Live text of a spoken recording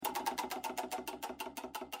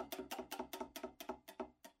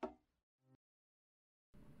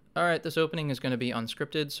Alright, this opening is going to be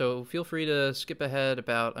unscripted, so feel free to skip ahead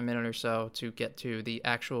about a minute or so to get to the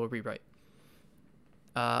actual rewrite.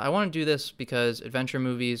 I want to do this because adventure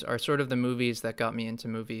movies are sort of the movies that got me into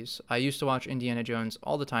movies. I used to watch Indiana Jones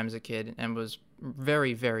all the time as a kid and was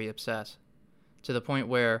very, very obsessed, to the point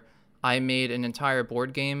where I made an entire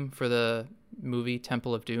board game for the movie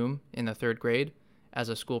Temple of Doom in the third grade as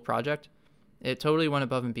a school project. It totally went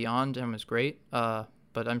above and beyond and was great, but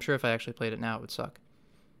I'm sure if I actually played it now, it would suck.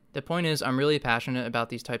 The point is, I'm really passionate about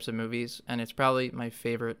these types of movies, and it's probably my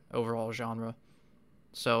favorite overall genre.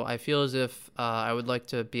 So I feel as if I would like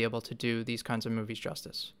to be able to do these kinds of movies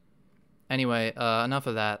justice. Anyway, enough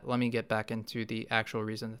of that. Let me get back into the actual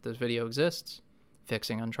reason that this video exists: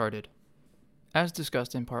 fixing Uncharted. As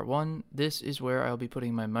discussed in part 1, this is where I'll be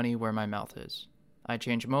putting my money where my mouth is. I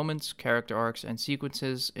change moments, character arcs, and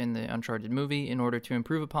sequences in the Uncharted movie in order to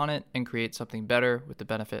improve upon it and create something better with the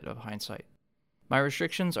benefit of hindsight. My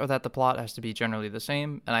restrictions are that the plot has to be generally the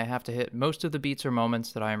same, and I have to hit most of the beats or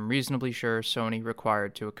moments that I am reasonably sure Sony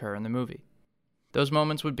required to occur in the movie. Those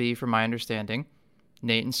moments would be, from my understanding,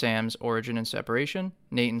 Nate and Sam's origin and separation,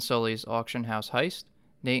 Nate and Sully's auction house heist,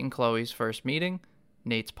 Nate and Chloe's first meeting,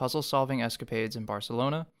 Nate's puzzle-solving escapades in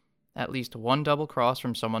Barcelona, at least one double cross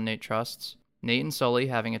from someone Nate trusts, Nate and Sully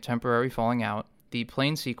having a temporary falling out, the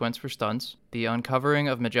plane sequence for stunts, the uncovering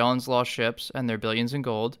of Magellan's lost ships and their billions in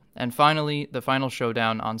gold, and finally, the final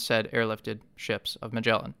showdown on said airlifted ships of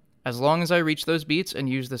Magellan. As long as I reach those beats and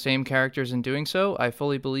use the same characters in doing so, I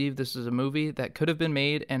fully believe this is a movie that could have been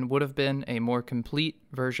made and would have been a more complete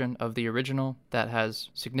version of the original that has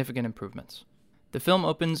significant improvements. The film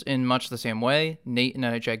opens in much the same way, Nate in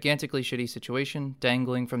a gigantically shitty situation,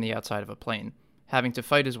 dangling from the outside of a plane, having to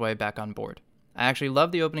fight his way back on board. I actually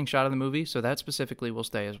love the opening shot of the movie, so that specifically will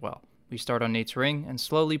stay as well. We start on Nate's ring and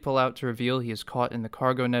slowly pull out to reveal he is caught in the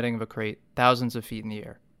cargo netting of a crate thousands of feet in the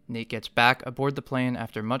air. Nate gets back aboard the plane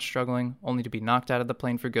after much struggling, only to be knocked out of the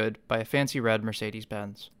plane for good by a fancy red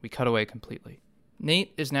Mercedes-Benz. We cut away completely.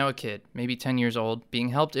 Nate is now a kid, maybe 10 years old, being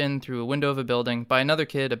helped in through a window of a building by another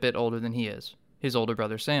kid a bit older than he is, his older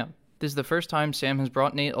brother Sam. This is the first time Sam has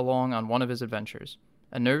brought Nate along on one of his adventures.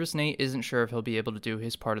 A nervous Nate isn't sure if he'll be able to do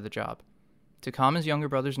his part of the job. To calm his younger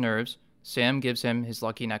brother's nerves, Sam gives him his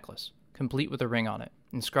lucky necklace, complete with a ring on it,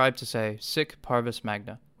 inscribed to say Sic Parvis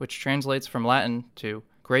Magna, which translates from Latin to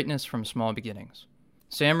greatness from small beginnings.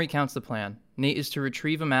 Sam recounts the plan. Nate is to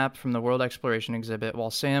retrieve a map from the World Exploration exhibit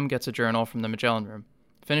while Sam gets a journal from the Magellan Room.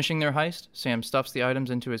 Finishing their heist, Sam stuffs the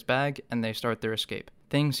items into his bag and they start their escape.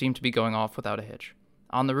 Things seem to be going off without a hitch.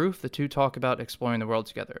 On the roof, the two talk about exploring the world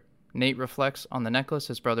together. Nate reflects on the necklace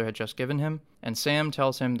his brother had just given him, and Sam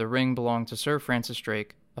tells him the ring belonged to Sir Francis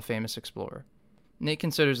Drake, a famous explorer. Nate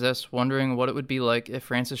considers this, wondering what it would be like if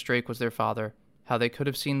Francis Drake was their father, how they could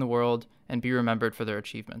have seen the world and be remembered for their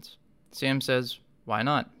achievements. Sam says, why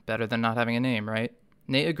not? Better than not having a name, right?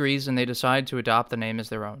 Nate agrees and they decide to adopt the name as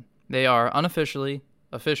their own. They are officially,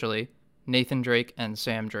 Nathan Drake and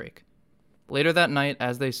Sam Drake. Later that night,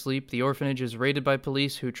 as they sleep, the orphanage is raided by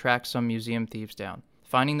police who track some museum thieves down.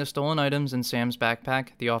 Finding the stolen items in Sam's backpack,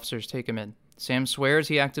 the officers take him in. Sam swears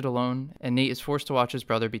he acted alone, and Nate is forced to watch his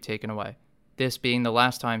brother be taken away, this being the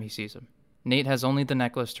last time he sees him. Nate has only the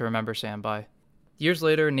necklace to remember Sam by. Years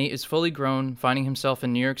later, Nate is fully grown, finding himself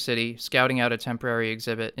in New York City, scouting out a temporary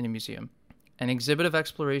exhibit in a museum. An exhibit of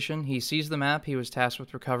exploration, he sees the map he was tasked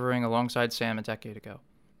with recovering alongside Sam a decade ago.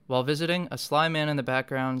 While visiting, a sly man in the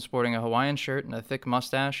background sporting a Hawaiian shirt and a thick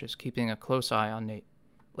mustache is keeping a close eye on Nate.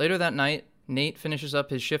 Later that night, Nate finishes up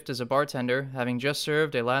his shift as a bartender, having just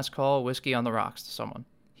served a last call whiskey on the rocks to someone.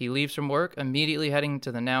 He leaves from work, immediately heading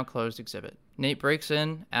to the now closed exhibit. Nate breaks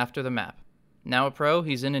in after the map. Now a pro,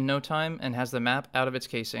 he's in no time and has the map out of its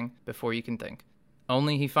casing before you can think.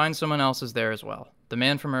 Only he finds someone else is there as well, the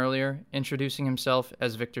man from earlier, introducing himself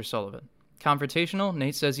as Victor Sullivan. Confrontational,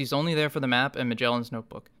 Nate says he's only there for the map and Magellan's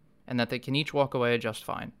notebook, and that they can each walk away just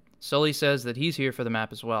fine. Sully says that he's here for the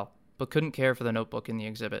map as well, but couldn't care for the notebook in the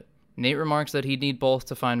exhibit. Nate remarks that he'd need both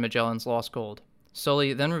to find Magellan's lost gold.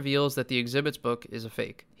 Sully then reveals that the exhibit's book is a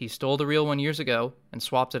fake. He stole the real one years ago and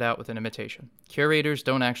swapped it out with an imitation. Curators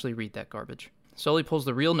don't actually read that garbage. Sully pulls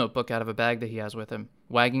the real notebook out of a bag that he has with him,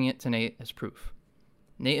 wagging it to Nate as proof.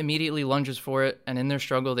 Nate immediately lunges for it, and in their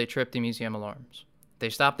struggle they trip the museum alarms. They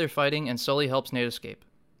stop their fighting, and Sully helps Nate escape.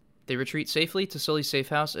 They retreat safely to Sully's safe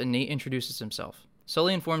house, and Nate introduces himself.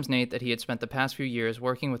 Sully informs Nate that he had spent the past few years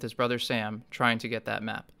working with his brother Sam, trying to get that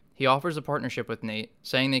map. He offers a partnership with Nate,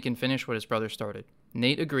 saying they can finish what his brother started.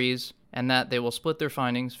 Nate agrees, and that they will split their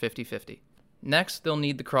findings 50-50. Next, they'll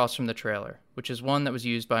need the cross from the trailer, which is one that was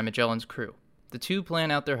used by Magellan's crew. The two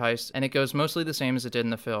plan out their heist, and it goes mostly the same as it did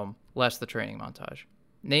in the film, less the training montage.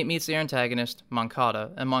 Nate meets the antagonist,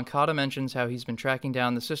 Moncada, and Moncada mentions how he's been tracking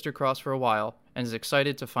down the sister cross for a while and is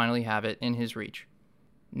excited to finally have it in his reach.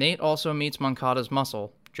 Nate also meets Moncada's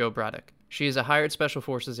muscle, Jo Braddock. She is a hired Special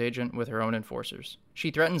Forces agent with her own enforcers.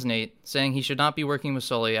 She threatens Nate, saying he should not be working with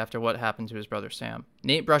Sully after what happened to his brother Sam.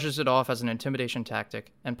 Nate brushes it off as an intimidation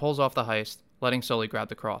tactic and pulls off the heist, letting Sully grab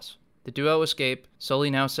the cross. The duo escape, Sully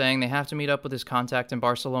now saying they have to meet up with his contact in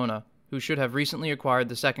Barcelona, who should have recently acquired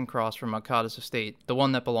the second cross from Moncada's estate, the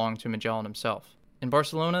one that belonged to Magellan himself. In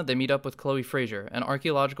Barcelona, they meet up with Chloe Fraser, an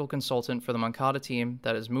archaeological consultant for the Moncada team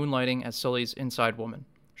that is moonlighting as Sully's inside woman.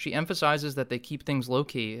 She emphasizes that they keep things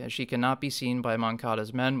low-key, as she cannot be seen by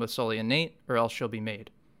Moncada's men with Sully and Nate, or else she'll be made.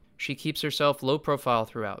 She keeps herself low-profile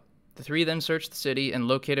throughout. The three then search the city and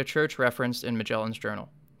locate a church referenced in Magellan's journal.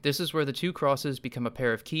 This is where the two crosses become a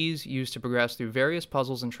pair of keys used to progress through various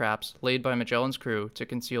puzzles and traps laid by Magellan's crew to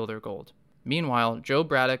conceal their gold. Meanwhile, Jo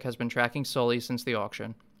Braddock has been tracking Sully since the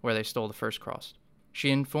auction, where they stole the first cross. She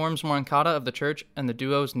informs Moncada of the church and the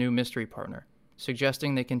duo's new mystery partner,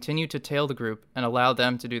 suggesting they continue to tail the group and allow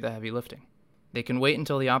them to do the heavy lifting. They can wait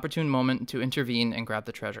until the opportune moment to intervene and grab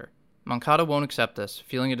the treasure. Moncada won't accept this,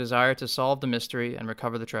 feeling a desire to solve the mystery and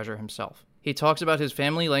recover the treasure himself. He talks about his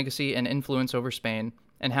family legacy and influence over Spain,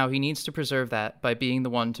 and how he needs to preserve that by being the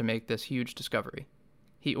one to make this huge discovery.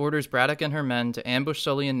 He orders Braddock and her men to ambush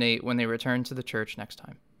Sully and Nate when they return to the church next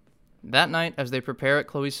time. That night, as they prepare at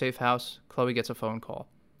Chloe's safe house, Chloe gets a phone call.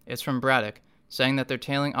 It's from Braddock, saying that their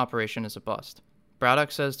tailing operation is a bust.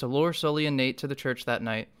 Braddock says to lure Sully and Nate to the church that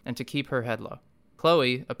night and to keep her head low.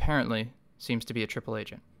 Chloe, apparently, seems to be a triple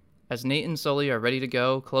agent. As Nate and Sully are ready to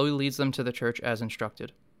go, Chloe leads them to the church as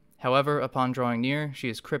instructed. However, upon drawing near, she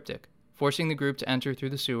is cryptic, forcing the group to enter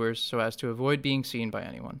through the sewers so as to avoid being seen by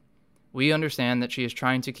anyone. We understand that she is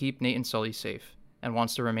trying to keep Nate and Sully safe, and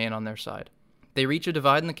wants to remain on their side. They reach a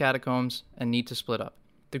divide in the catacombs and need to split up.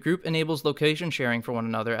 The group enables location sharing for one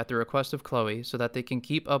another at the request of Chloe so that they can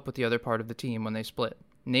keep up with the other part of the team when they split.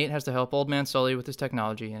 Nate has to help Old Man Sully with his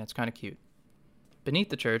technology, and it's kinda cute. Beneath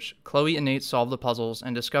the church, Chloe and Nate solve the puzzles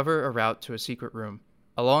and discover a route to a secret room.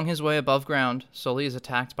 Along his way above ground, Sully is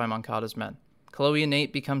attacked by Moncada's men. Chloe and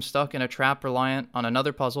Nate become stuck in a trap reliant on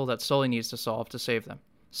another puzzle that Sully needs to solve to save them.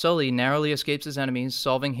 Sully narrowly escapes his enemies,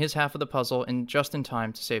 solving his half of the puzzle just in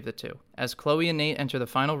time to save the two. As Chloe and Nate enter the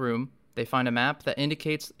final room, they find a map that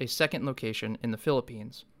indicates a second location in the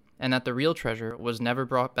Philippines, and that the real treasure was never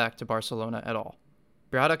brought back to Barcelona at all.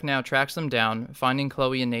 Braddock now tracks them down, finding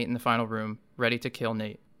Chloe and Nate in the final room, ready to kill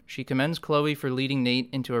Nate. She commends Chloe for leading Nate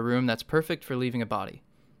into a room that's perfect for leaving a body.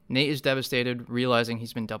 Nate is devastated, realizing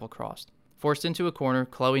he's been double-crossed. Forced into a corner,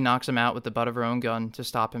 Chloe knocks him out with the butt of her own gun to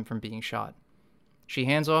stop him from being shot. She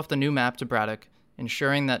hands off the new map to Braddock,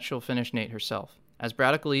 ensuring that she'll finish Nate herself. As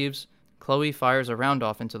Braddock leaves, Chloe fires a round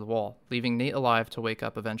off into the wall, leaving Nate alive to wake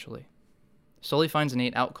up eventually. Sully finds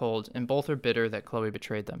Nate out cold, and both are bitter that Chloe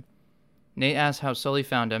betrayed them. Nate asks how Sully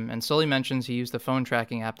found him, and Sully mentions he used the phone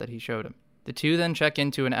tracking app that he showed him. The two then check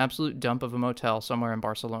into an absolute dump of a motel somewhere in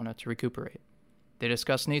Barcelona to recuperate. They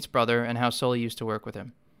discuss Nate's brother and how Sully used to work with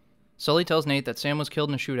him. Sully tells Nate that Sam was killed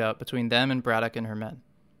in a shootout between them and Braddock and her men.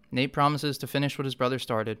 Nate promises to finish what his brother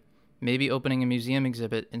started, maybe opening a museum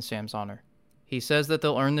exhibit in Sam's honor. He says that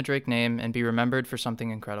they'll earn the Drake name and be remembered for something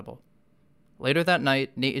incredible. Later that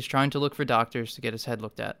night, Nate is trying to look for doctors to get his head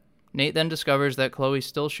looked at. Nate then discovers that Chloe's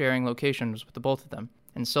still sharing locations with the both of them,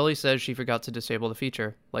 and Sully says she forgot to disable the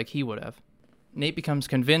feature, like he would have. Nate becomes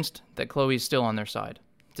convinced that Chloe's still on their side.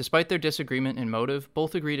 Despite their disagreement in motive,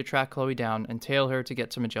 both agree to track Chloe down and tail her to get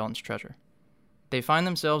to Magellan's treasure. They find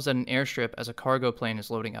themselves at an airstrip as a cargo plane is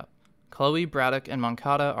loading up. Chloe, Braddock, and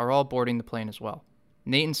Moncada are all boarding the plane as well.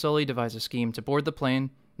 Nate and Sully devise a scheme to board the plane,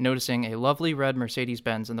 noticing a lovely red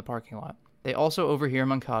Mercedes-Benz in the parking lot. They also overhear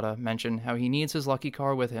Moncada mention how he needs his lucky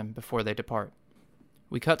car with him before they depart.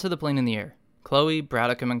 We cut to the plane in the air. Chloe,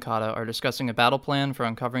 Braddock, and Moncada are discussing a battle plan for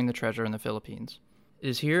uncovering the treasure in the Philippines. It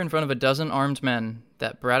is here in front of a dozen armed men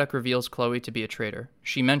that Braddock reveals Chloe to be a traitor.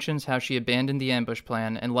 She mentions how she abandoned the ambush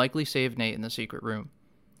plan and likely saved Nate in the secret room.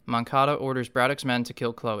 Moncada orders Braddock's men to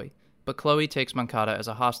kill Chloe, but Chloe takes Moncada as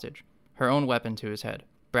a hostage, her own weapon to his head.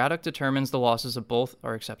 Braddock determines the losses of both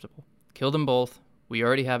are acceptable. Kill them both, we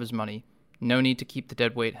already have his money, no need to keep the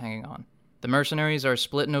dead weight hanging on. The mercenaries are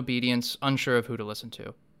split in obedience, unsure of who to listen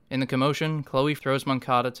to. In the commotion, Chloe throws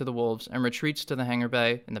Moncada to the wolves and retreats to the hangar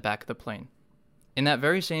bay in the back of the plane. In that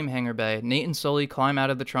very same hangar bay, Nate and Sully climb out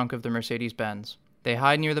of the trunk of the Mercedes-Benz. They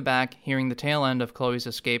hide near the back, hearing the tail end of Chloe's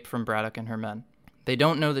escape from Braddock and her men. They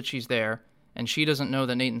don't know that she's there, and she doesn't know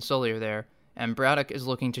that Nate and Sully are there, and Braddock is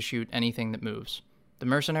looking to shoot anything that moves. The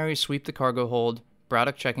mercenaries sweep the cargo hold,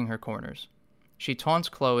 Braddock checking her corners. She taunts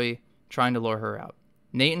Chloe, trying to lure her out.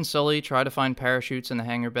 Nate and Sully try to find parachutes in the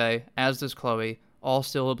hangar bay, as does Chloe, all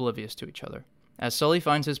still oblivious to each other. As Sully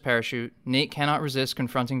finds his parachute, Nate cannot resist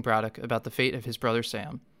confronting Braddock about the fate of his brother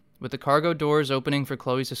Sam. With the cargo doors opening for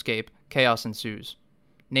Chloe's escape, chaos ensues.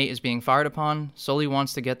 Nate is being fired upon, Sully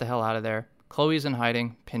wants to get the hell out of there, Chloe is in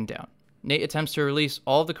hiding, pinned down. Nate attempts to release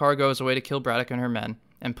all of the cargo as a way to kill Braddock and her men,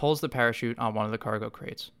 and pulls the parachute on one of the cargo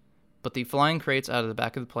crates. But the flying crates out of the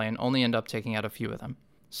back of the plane only end up taking out a few of them.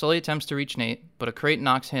 Sully attempts to reach Nate, but a crate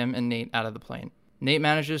knocks him and Nate out of the plane. Nate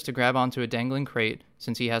manages to grab onto a dangling crate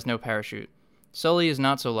since he has no parachute. Sully is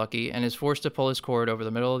not so lucky and is forced to pull his cord over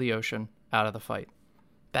the middle of the ocean, out of the fight.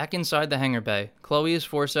 Back inside the hangar bay, Chloe is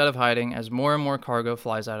forced out of hiding as more and more cargo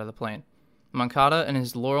flies out of the plane. Moncada and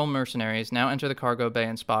his loyal mercenaries now enter the cargo bay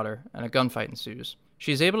and spot her, and a gunfight ensues.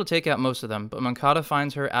 She is able to take out most of them, but Moncada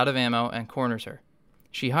finds her out of ammo and corners her.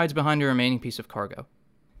 She hides behind a remaining piece of cargo.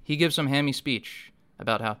 He gives some hammy speech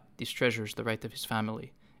about how this treasure is the right of his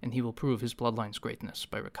family, and he will prove his bloodline's greatness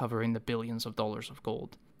by recovering the billions of dollars of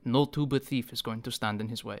gold. No tuba thief is going to stand in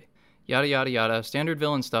his way. Yada yada yada, standard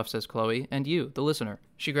villain stuff, says Chloe, and you, the listener.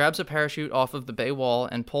 She grabs a parachute off of the bay wall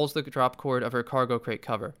and pulls the drop cord of her cargo crate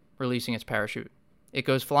cover, releasing its parachute. It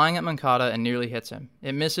goes flying at Moncada and nearly hits him.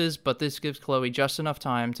 It misses, but this gives Chloe just enough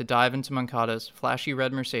time to dive into Moncada's flashy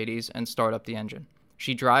red Mercedes and start up the engine.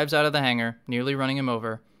 She drives out of the hangar, nearly running him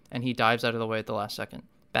over, and he dives out of the way at the last second.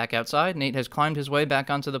 Back outside, Nate has climbed his way back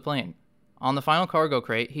onto the plane. On the final cargo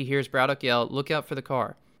crate, he hears Braddock yell, "Look out for the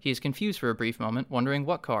car." He is confused for a brief moment, wondering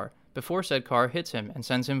what car, before said car hits him and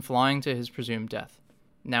sends him flying to his presumed death.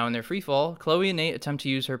 Now in their free fall, Chloe and Nate attempt to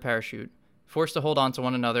use her parachute, forced to hold on to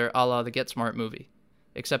one another a la the Get Smart movie.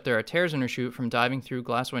 Except there are tears in her chute from diving through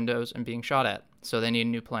glass windows and being shot at, so they need a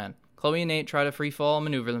new plan. Chloe and Nate try to free fall and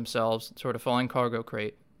maneuver themselves toward a falling cargo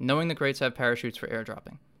crate, knowing the crates have parachutes for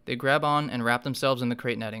airdropping. They grab on and wrap themselves in the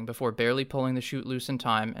crate netting before barely pulling the chute loose in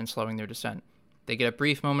time and slowing their descent. They get a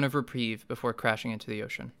brief moment of reprieve before crashing into the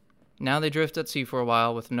ocean. Now they drift at sea for a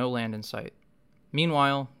while with no land in sight.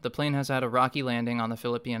 Meanwhile, the plane has had a rocky landing on the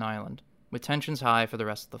Philippine island, with tensions high for the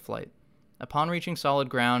rest of the flight. Upon reaching solid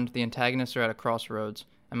ground, the antagonists are at a crossroads,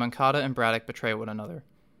 and Moncada and Braddock betray one another.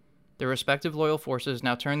 Their respective loyal forces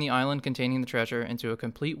now turn the island containing the treasure into a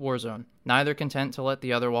complete war zone, neither content to let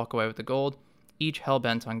the other walk away with the gold, each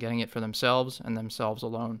hell-bent on getting it for themselves and themselves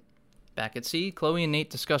alone. Back at sea, Chloe and Nate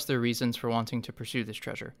discuss their reasons for wanting to pursue this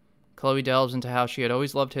treasure. Chloe delves into how she had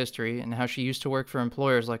always loved history and how she used to work for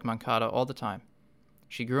employers like Moncada all the time.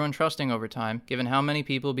 She grew untrusting over time, given how many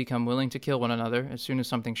people become willing to kill one another as soon as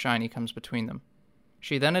something shiny comes between them.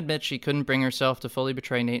 She then admits she couldn't bring herself to fully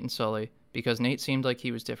betray Nate and Sully, because Nate seemed like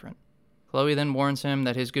he was different. Chloe then warns him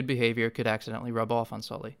that his good behavior could accidentally rub off on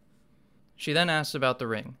Sully. She then asks about the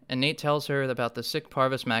ring, and Nate tells her about the sic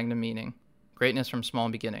parvis magnum meaning, greatness from small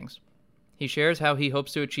beginnings. He shares how he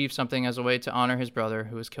hopes to achieve something as a way to honor his brother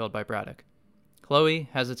who was killed by Braddock. Chloe,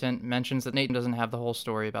 hesitant, mentions that Nate doesn't have the whole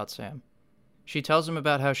story about Sam. She tells him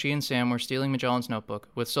about how she and Sam were stealing Magellan's notebook,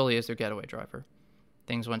 with Sully as their getaway driver.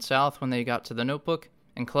 Things went south when they got to the notebook,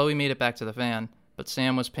 and Chloe made it back to the van, but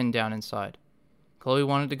Sam was pinned down inside. Chloe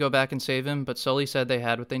wanted to go back and save him, but Sully said they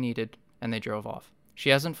had what they needed, and they drove off. She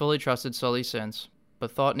hasn't fully trusted Sully since,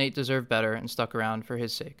 but thought Nate deserved better and stuck around for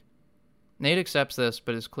his sake. Nate accepts this,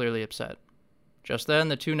 but is clearly upset. Just then,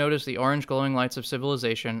 the two notice the orange glowing lights of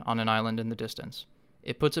civilization on an island in the distance.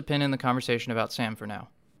 It puts a pin in the conversation about Sam for now.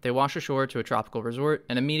 They wash ashore to a tropical resort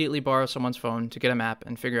and immediately borrow someone's phone to get a map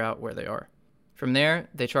and figure out where they are. From there,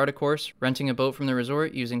 they chart a course, renting a boat from the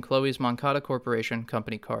resort using Chloe's Moncada Corporation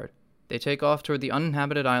company card. They take off toward the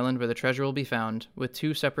uninhabited island where the treasure will be found, with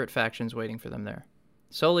two separate factions waiting for them there.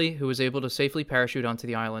 Sully, who was able to safely parachute onto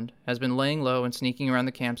the island, has been laying low and sneaking around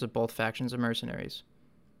the camps of both factions of mercenaries.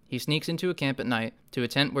 He sneaks into a camp at night to a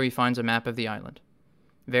tent where he finds a map of the island.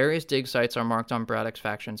 Various dig sites are marked on Braddock's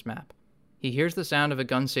faction's map. He hears the sound of a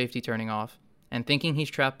gun safety turning off, and thinking he's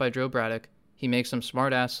trapped by Joe Braddock, he makes some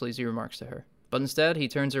smart-ass sleazy remarks to her. But instead, he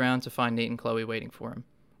turns around to find Nate and Chloe waiting for him,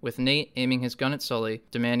 with Nate aiming his gun at Sully,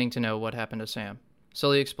 demanding to know what happened to Sam.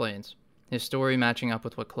 Sully explains, his story matching up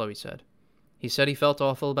with what Chloe said. He said he felt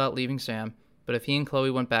awful about leaving Sam, but if he and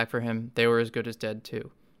Chloe went back for him, they were as good as dead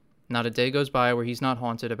too. Not a day goes by where he's not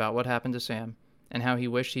haunted about what happened to Sam, and how he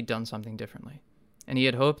wished he'd done something differently. And he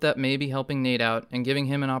had hoped that maybe helping Nate out and giving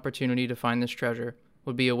him an opportunity to find this treasure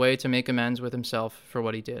would be a way to make amends with himself for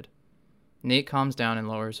what he did. Nate calms down and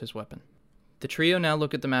lowers his weapon. The trio now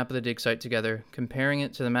look at the map of the dig site together, comparing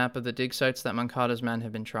it to the map of the dig sites that Moncada's men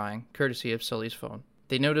have been trying, courtesy of Sully's phone.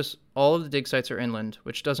 They notice all of the dig sites are inland,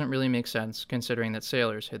 which doesn't really make sense considering that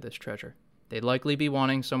sailors hid this treasure. They'd likely be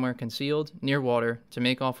wanting somewhere concealed, near water, to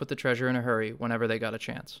make off with the treasure in a hurry whenever they got a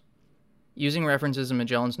chance. Using references in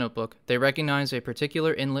Magellan's notebook, they recognize a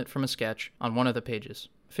particular inlet from a sketch on one of the pages,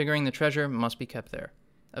 figuring the treasure must be kept there.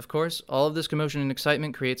 Of course, all of this commotion and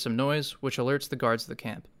excitement creates some noise, which alerts the guards of the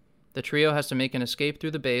camp. The trio has to make an escape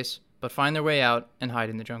through the base, but find their way out and hide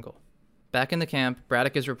in the jungle. Back in the camp,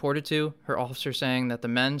 Braddock is reported to, her officer saying that the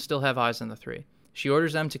men still have eyes on the three. She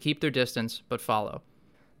orders them to keep their distance, but follow.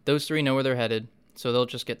 Those three know where they're headed, so they'll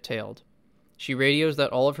just get tailed. She radios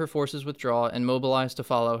that all of her forces withdraw and mobilize to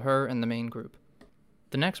follow her and the main group.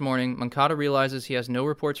 The next morning, Moncada realizes he has no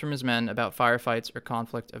reports from his men about firefights or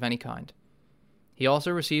conflict of any kind. He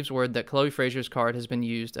also receives word that Chloe Frazier's card has been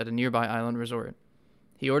used at a nearby island resort.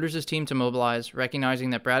 He orders his team to mobilize,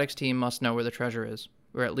 recognizing that Braddock's team must know where the treasure is,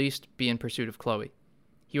 or at least be in pursuit of Chloe.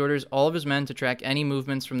 He orders all of his men to track any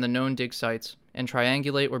movements from the known dig sites and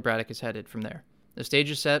triangulate where Braddock is headed from there. The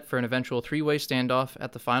stage is set for an eventual three-way standoff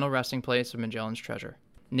at the final resting place of Magellan's treasure.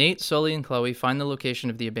 Nate, Sully, and Chloe find the location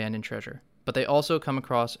of the abandoned treasure, but they also come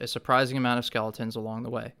across a surprising amount of skeletons along the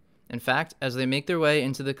way. In fact, as they make their way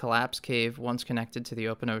into the collapsed cave once connected to the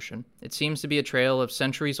open ocean, it seems to be a trail of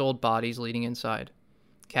centuries-old bodies leading inside.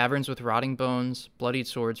 Caverns with rotting bones, bloodied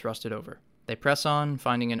swords rusted over. They press on,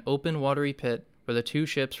 finding an open, watery pit where the two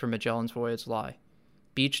ships from Magellan's voyage lie,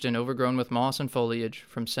 beached and overgrown with moss and foliage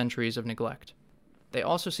from centuries of neglect. They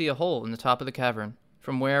also see a hole in the top of the cavern,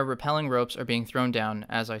 from where rappelling ropes are being thrown down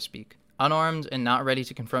as I speak. Unarmed and not ready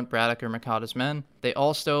to confront Braddock or Moncada's men, they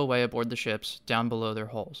all stow away aboard the ships down below their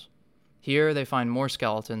holes. Here they find more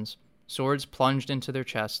skeletons, swords plunged into their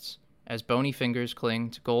chests, as bony fingers cling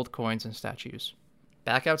to gold coins and statues.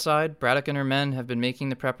 Back outside, Braddock and her men have been making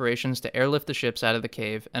the preparations to airlift the ships out of the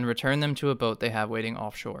cave and return them to a boat they have waiting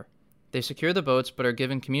offshore. They secure the boats but are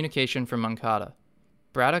given communication from Moncada.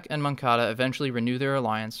 Braddock and Moncada eventually renew their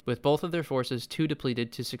alliance, with both of their forces too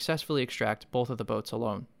depleted to successfully extract both of the boats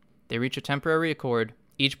alone. They reach a temporary accord,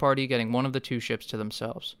 each party getting one of the two ships to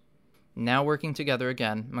themselves. Now working together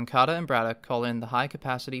again, Moncada and Braddock call in the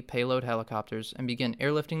high-capacity payload helicopters and begin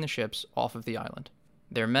airlifting the ships off of the island.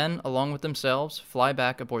 Their men, along with themselves, fly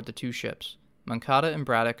back aboard the two ships. Moncada and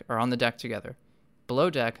Braddock are on the deck together. Below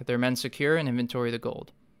deck, their men secure and inventory the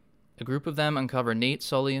gold. A group of them uncover Nate,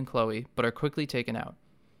 Sully, and Chloe, but are quickly taken out.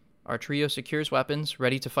 Our trio secures weapons,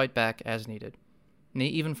 ready to fight back as needed.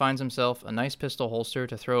 Nate even finds himself a nice pistol holster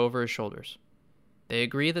to throw over his shoulders. They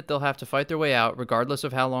agree that they'll have to fight their way out regardless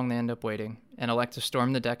of how long they end up waiting, and elect to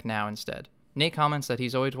storm the deck now instead. Nate comments that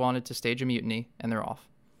he's always wanted to stage a mutiny, and they're off.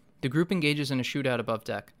 The group engages in a shootout above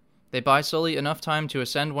deck. They buy Sully enough time to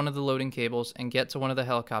ascend one of the loading cables and get to one of the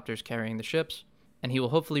helicopters carrying the ships, and he will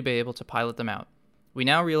hopefully be able to pilot them out. We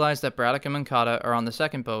now realize that Braddock and Moncada are on the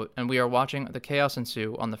second boat, and we are watching the chaos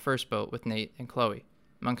ensue on the first boat with Nate and Chloe.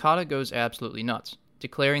 Moncada goes absolutely nuts,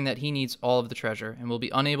 declaring that he needs all of the treasure and will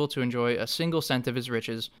be unable to enjoy a single cent of his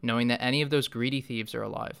riches, knowing that any of those greedy thieves are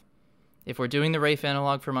alive. If we're doing the Rafe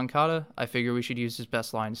analog for Moncada, I figure we should use his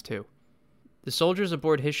best lines too. The soldiers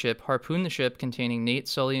aboard his ship harpoon the ship containing Nate,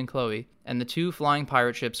 Sully, and Chloe, and the two flying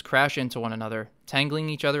pirate ships crash into one another, tangling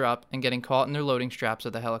each other up and getting caught in their loading straps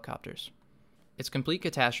of the helicopters. It's complete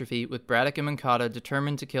catastrophe, with Braddock and Moncada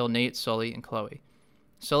determined to kill Nate, Sully, and Chloe.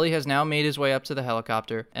 Sully has now made his way up to the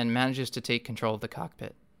helicopter and manages to take control of the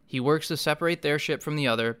cockpit. He works to separate their ship from the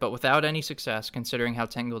other, but without any success considering how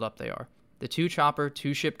tangled up they are. The two-chopper,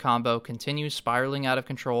 two-ship combo continues spiraling out of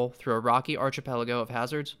control through a rocky archipelago of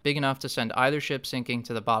hazards big enough to send either ship sinking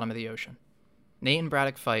to the bottom of the ocean. Nate and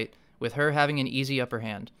Braddock fight, with her having an easy upper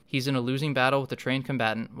hand. He's in a losing battle with a trained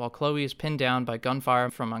combatant, while Chloe is pinned down by gunfire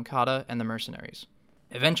from Moncada and the mercenaries.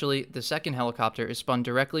 Eventually, the second helicopter is spun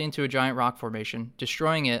directly into a giant rock formation,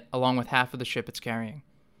 destroying it along with half of the ship it's carrying.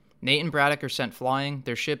 Nate and Braddock are sent flying,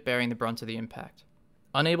 their ship bearing the brunt of the impact.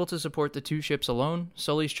 Unable to support the two ships alone,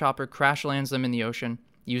 Sully's chopper crash lands them in the ocean,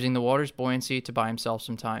 using the water's buoyancy to buy himself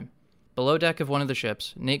some time. Below deck of one of the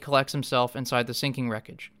ships, Nate collects himself inside the sinking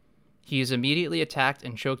wreckage. He is immediately attacked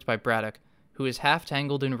and choked by Braddock, who is half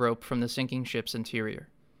tangled in rope from the sinking ship's interior.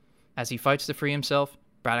 As he fights to free himself,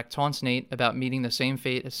 Braddock taunts Nate about meeting the same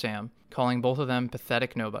fate as Sam, calling both of them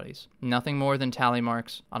pathetic nobodies, nothing more than tally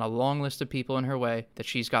marks on a long list of people in her way that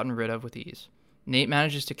she's gotten rid of with ease. Nate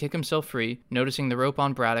manages to kick himself free, noticing the rope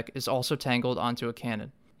on Braddock is also tangled onto a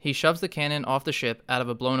cannon. He shoves the cannon off the ship out of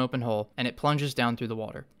a blown open hole, and it plunges down through the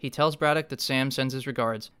water. He tells Braddock that Sam sends his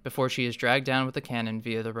regards before she is dragged down with the cannon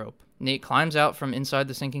via the rope. Nate climbs out from inside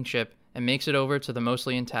the sinking ship and makes it over to the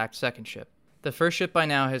mostly intact second ship. The first ship by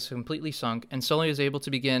now has completely sunk, and Sully is able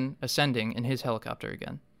to begin ascending in his helicopter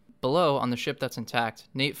again. Below, on the ship that's intact,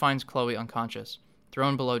 Nate finds Chloe unconscious,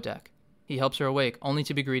 thrown below deck. He helps her awake, only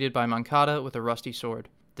to be greeted by Moncada with a rusty sword.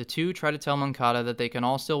 The two try to tell Moncada that they can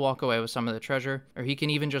all still walk away with some of the treasure, or he can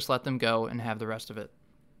even just let them go and have the rest of it.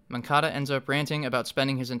 Moncada ends up ranting about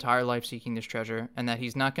spending his entire life seeking this treasure, and that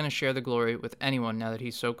he's not going to share the glory with anyone now that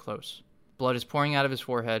he's so close. Blood is pouring out of his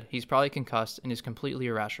forehead, he's probably concussed, and is completely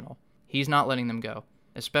irrational. He's not letting them go,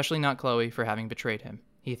 especially not Chloe for having betrayed him.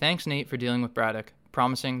 He thanks Nate for dealing with Braddock,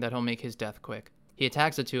 promising that he'll make his death quick. He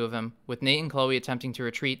attacks the two of them, with Nate and Chloe attempting to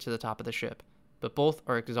retreat to the top of the ship, but both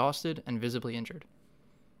are exhausted and visibly injured.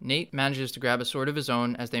 Nate manages to grab a sword of his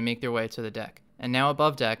own as they make their way to the deck, and now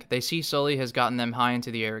above deck, they see Sully has gotten them high into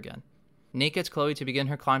the air again. Nate gets Chloe to begin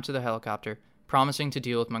her climb to the helicopter, promising to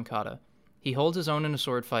deal with Moncada. He holds his own in a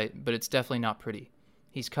sword fight, but it's definitely not pretty.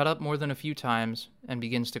 He's cut up more than a few times, and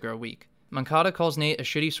begins to grow weak. Moncada calls Nate a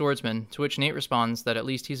shitty swordsman, to which Nate responds that at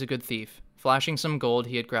least he's a good thief, flashing some gold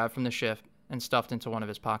he had grabbed from the ship and stuffed into one of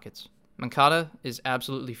his pockets. Moncada is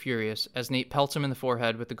absolutely furious as Nate pelts him in the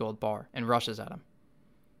forehead with the gold bar, and rushes at him.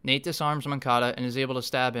 Nate disarms Moncada and is able to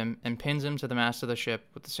stab him and pins him to the mast of the ship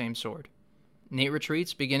with the same sword. Nate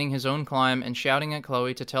retreats, beginning his own climb and shouting at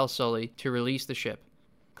Chloe to tell Sully to release the ship.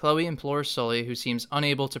 Chloe implores Sully, who seems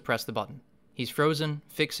unable to press the button. He's frozen,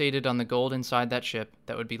 fixated on the gold inside that ship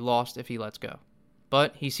that would be lost if he lets go.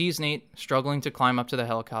 But he sees Nate struggling to climb up to the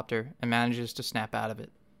helicopter and manages to snap out of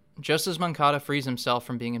it. Just as Moncada frees himself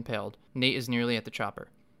from being impaled, Nate is nearly at the chopper.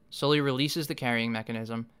 Sully releases the carrying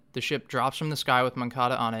mechanism, the ship drops from the sky with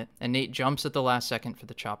Moncada on it, and Nate jumps at the last second for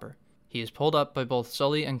the chopper. He is pulled up by both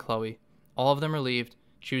Sully and Chloe, all of them relieved,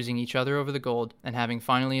 choosing each other over the gold, and having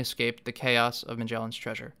finally escaped the chaos of Magellan's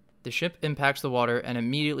treasure. The ship impacts the water and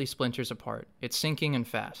immediately splinters apart. It's sinking and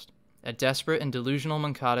fast. A desperate and delusional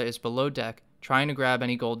Moncada is below deck, trying to grab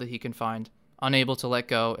any gold that he can find, unable to let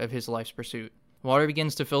go of his life's pursuit. Water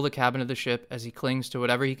begins to fill the cabin of the ship as he clings to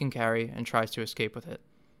whatever he can carry and tries to escape with it.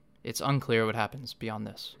 It's unclear what happens beyond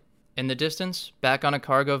this. In the distance, back on a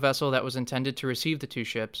cargo vessel that was intended to receive the two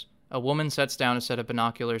ships, a woman sets down a set of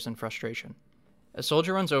binoculars in frustration. A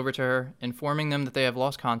soldier runs over to her, informing them that they have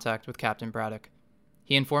lost contact with Captain Braddock.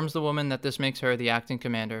 He informs the woman that this makes her the acting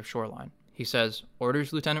commander of Shoreline. He says,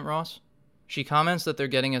 "Orders, Lieutenant Ross?" She comments that they're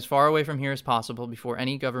getting as far away from here as possible before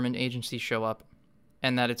any government agencies show up,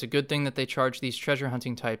 and that it's a good thing that they charge these treasure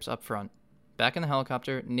hunting types up front. Back in the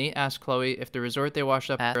helicopter, Nate asks Chloe if the resort they washed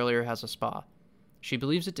up at earlier has a spa. She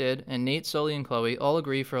believes it did, and Nate, Sully, and Chloe all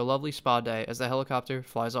agree for a lovely spa day as the helicopter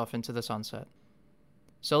flies off into the sunset.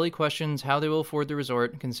 Sully questions how they will afford the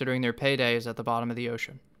resort considering their payday is at the bottom of the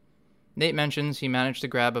ocean. Nate mentions he managed to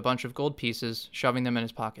grab a bunch of gold pieces, shoving them in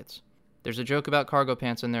his pockets. There's a joke about cargo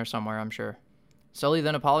pants in there somewhere, I'm sure. Sully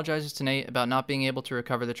then apologizes to Nate about not being able to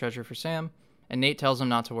recover the treasure for Sam, and Nate tells him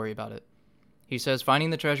not to worry about it. He says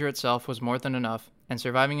finding the treasure itself was more than enough, and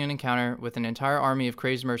surviving an encounter with an entire army of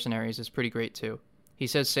crazed mercenaries is pretty great too. He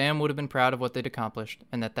says Sam would have been proud of what they'd accomplished,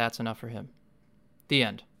 and that that's enough for him. The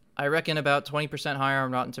end. I reckon about 20% higher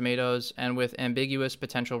on Rotten Tomatoes, and with ambiguous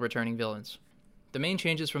potential returning villains. The main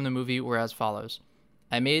changes from the movie were as follows.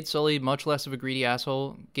 I made Sully much less of a greedy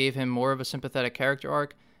asshole, gave him more of a sympathetic character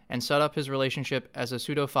arc, and set up his relationship as a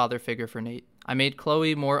pseudo-father figure for Nate. I made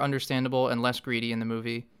Chloe more understandable and less greedy in the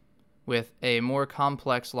movie, with a more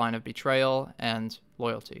complex line of betrayal and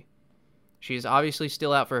loyalty. She is obviously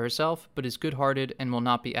still out for herself, but is good-hearted and will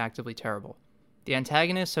not be actively terrible. The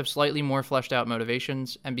antagonists have slightly more fleshed out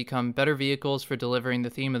motivations and become better vehicles for delivering the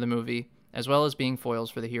theme of the movie, as well as being foils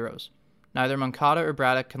for the heroes. Neither Moncada or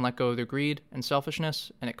Braddock can let go of their greed and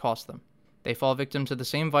selfishness, and it costs them. They fall victim to the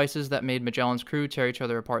same vices that made Magellan's crew tear each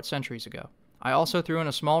other apart centuries ago. I also threw in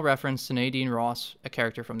a small reference to Nadine Ross, a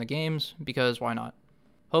character from the games, because why not?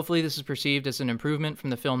 Hopefully this is perceived as an improvement from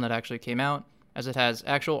the film that actually came out, as it has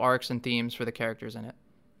actual arcs and themes for the characters in it.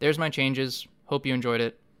 There's my changes. Hope you enjoyed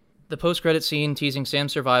it. The post-credit scene teasing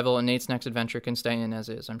Sam's survival and Nate's next adventure can stay in as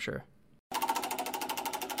is, I'm sure.